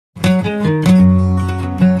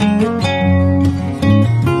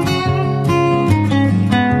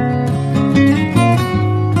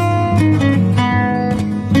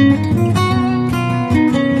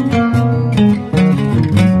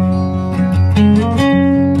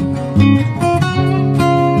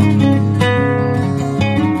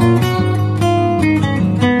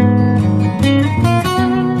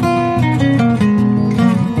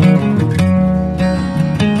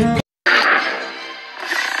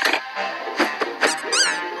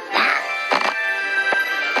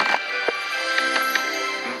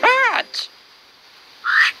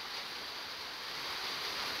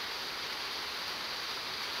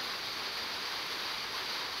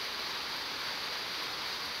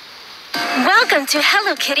Welcome to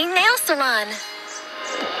Hello Kitty Nail Salon.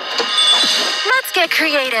 Let's get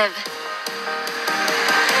creative.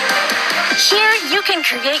 Here you can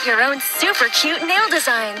create your own super cute nail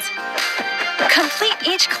designs. Complete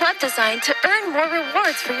each club design to earn more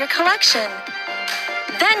rewards for your collection.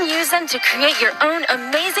 Then use them to create your own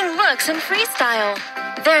amazing looks in freestyle.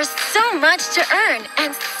 There's so much to earn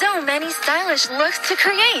and so many stylish looks to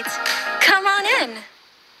create. Come on in.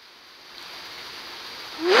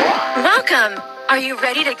 Welcome! Are you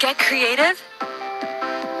ready to get creative?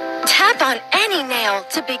 Tap on any nail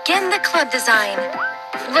to begin the club design.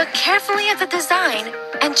 Look carefully at the design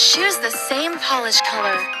and choose the same polish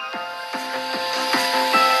color.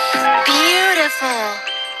 Beautiful!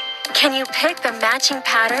 Can you pick the matching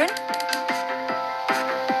pattern?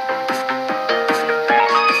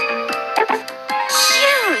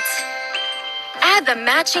 Cute! Add the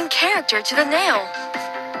matching character to the nail.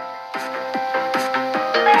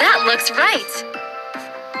 That looks right.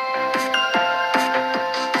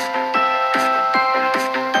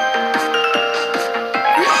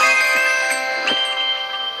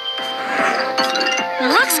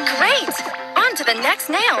 Looks great. On to the next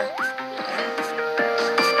nail.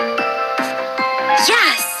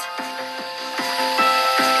 Yes.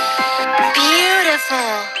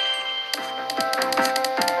 Beautiful.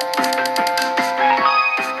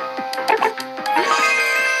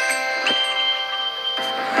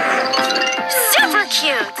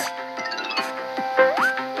 Cute.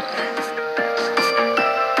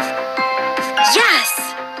 Yes.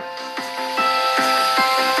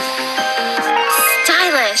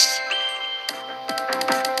 Stylish.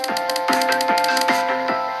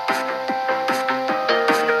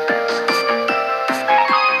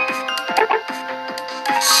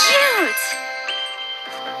 Cute.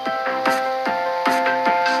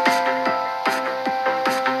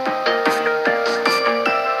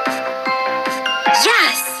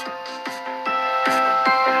 Yes.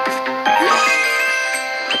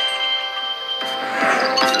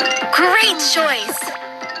 Great choice!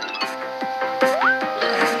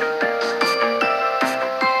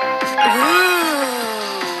 Ooh!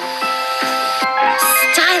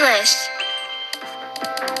 Stylish!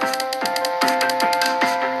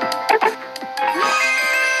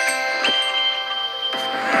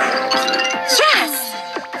 Yes!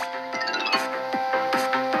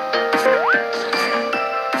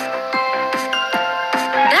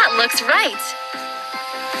 That looks right!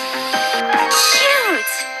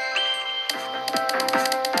 Cute!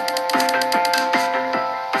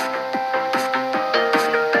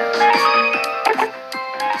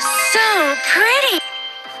 So pretty!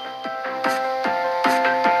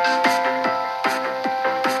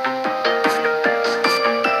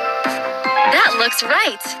 That looks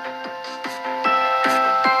right!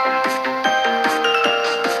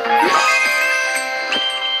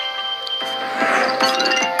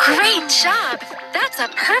 Great job! That's a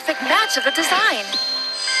perfect match of the design.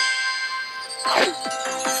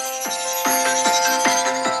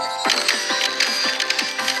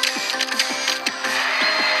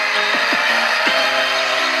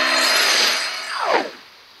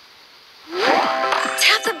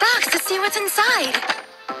 Tap the box to see what's inside.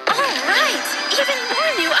 All right! Even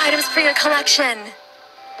more new items for your collection.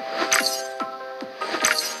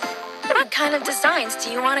 What kind of designs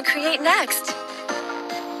do you want to create next?